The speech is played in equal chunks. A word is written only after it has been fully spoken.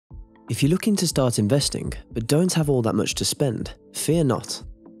If you're looking to start investing but don't have all that much to spend, fear not.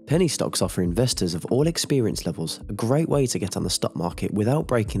 Penny stocks offer investors of all experience levels a great way to get on the stock market without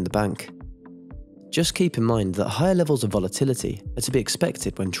breaking the bank. Just keep in mind that higher levels of volatility are to be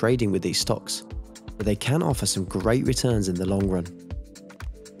expected when trading with these stocks, but they can offer some great returns in the long run.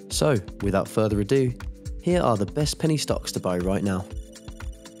 So, without further ado, here are the best penny stocks to buy right now.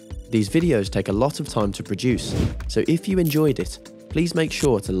 These videos take a lot of time to produce, so if you enjoyed it, please make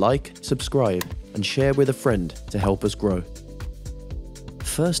sure to like, subscribe, and share with a friend to help us grow.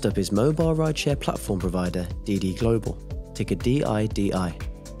 First up is mobile rideshare platform provider DiDi Global, ticker DIDI.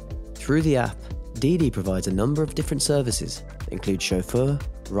 Through the app, DiDi provides a number of different services that include chauffeur,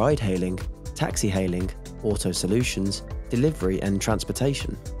 ride hailing, taxi hailing, auto solutions, delivery, and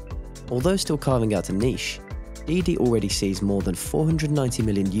transportation. Although still carving out a niche, DiDi already sees more than 490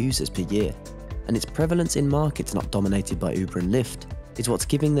 million users per year, and its prevalence in markets not dominated by Uber and Lyft is what's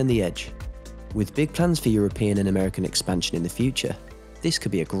giving them the edge. With big plans for European and American expansion in the future, this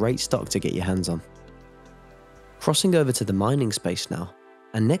could be a great stock to get your hands on. Crossing over to the mining space now,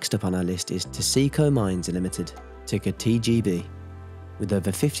 and next up on our list is Taseko Mines Limited, ticker TGB. With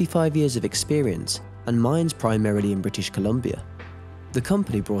over 55 years of experience and mines primarily in British Columbia, the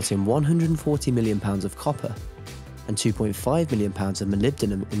company brought in £140 million of copper and £2.5 million of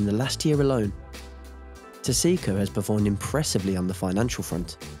molybdenum in the last year alone. Taseko has performed impressively on the financial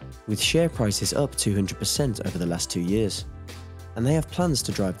front, with share prices up 200% over the last 2 years, and they have plans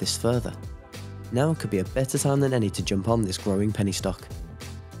to drive this further. Now could be a better time than any to jump on this growing penny stock.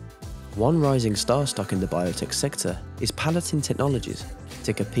 One rising star stock in the biotech sector is Palatin Technologies,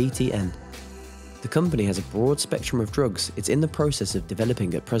 ticker PTN. The company has a broad spectrum of drugs it's in the process of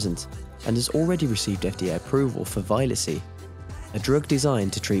developing at present, and has already received FDA approval for Vyleesi, a drug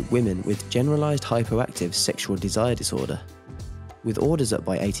designed to treat women with generalized hypoactive sexual desire disorder. With orders up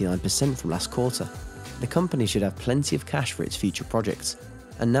by 89% from last quarter, the company should have plenty of cash for its future projects,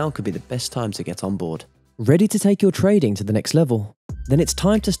 and now could be the best time to get on board. Ready to take your trading to the next level? Then it's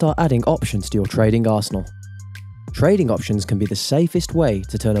time to start adding options to your trading arsenal. Trading options can be the safest way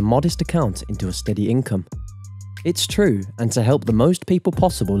to turn a modest account into a steady income. It's true, and to help the most people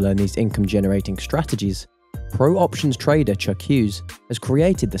possible learn these income-generating strategies, pro options trader Chuck Hughes has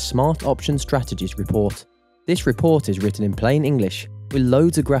created the Smart Options Strategies report. This report is written in plain English with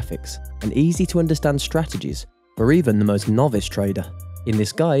loads of graphics and easy to understand strategies for even the most novice trader. In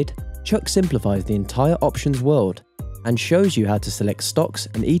this guide, Chuck simplifies the entire options world and shows you how to select stocks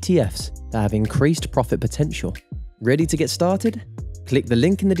and ETFs that have increased profit potential. Ready to get started? Click the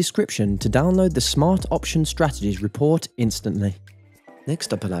link in the description to download the Smart Options Strategies report instantly.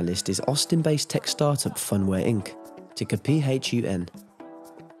 Next up on our list is Austin-based tech startup Phunware Inc., ticker PHUN.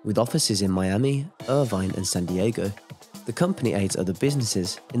 With offices in Miami, Irvine, and San Diego, the company aids other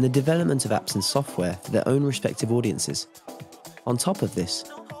businesses in the development of apps and software for their own respective audiences. On top of this,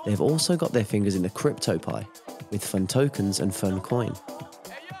 they have also got their fingers in the crypto pie with Fun Tokens and Funcoin.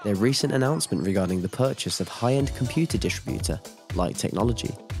 Their recent announcement regarding the purchase of high-end computer distributor Light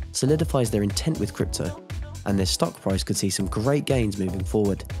Technology solidifies their intent with crypto, and their stock price could see some great gains moving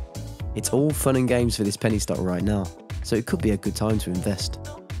forward. It's all fun and games for this penny stock right now, so it could be a good time to invest.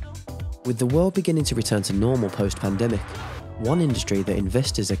 With the world beginning to return to normal post-pandemic, one industry that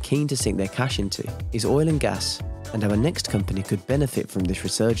investors are keen to sink their cash into is oil and gas, and our next company could benefit from this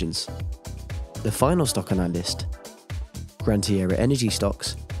resurgence. The final stock on our list, Gran Tierra Energy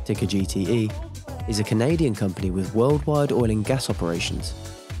Stocks, ticker GTE, is a Canadian company with worldwide oil and gas operations,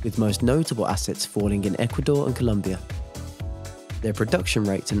 with most notable assets falling in Ecuador and Colombia. Their production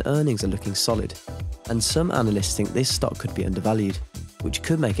rates and earnings are looking solid, and some analysts think this stock could be undervalued, which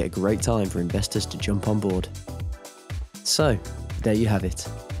could make it a great time for investors to jump on board. So, there you have it,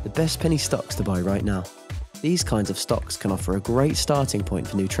 the best penny stocks to buy right now. These kinds of stocks can offer a great starting point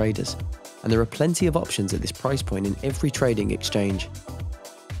for new traders, and there are plenty of options at this price point in every trading exchange.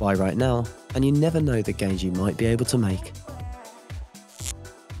 Buy right now, and you never know the gains you might be able to make.